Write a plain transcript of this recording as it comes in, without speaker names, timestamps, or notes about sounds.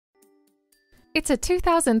It's a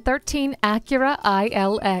 2013 Acura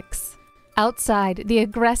ILX. Outside, the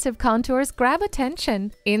aggressive contours grab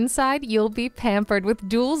attention. Inside, you'll be pampered with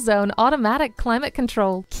dual-zone automatic climate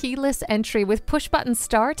control, keyless entry with push-button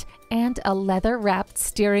start, and a leather-wrapped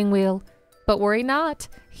steering wheel. But worry not.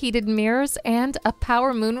 Heated mirrors and a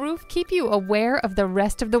power moonroof keep you aware of the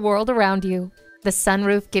rest of the world around you. The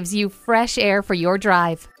sunroof gives you fresh air for your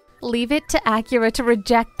drive. Leave it to Acura to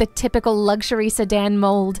reject the typical luxury sedan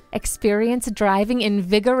mold. Experience driving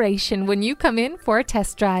invigoration when you come in for a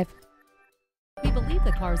test drive. We believe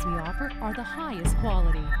the cars we offer are the highest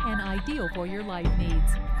quality and ideal for your life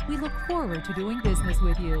needs. We look forward to doing business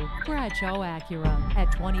with you. Bradshaw Acura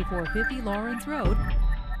at 2450 Lawrence Road,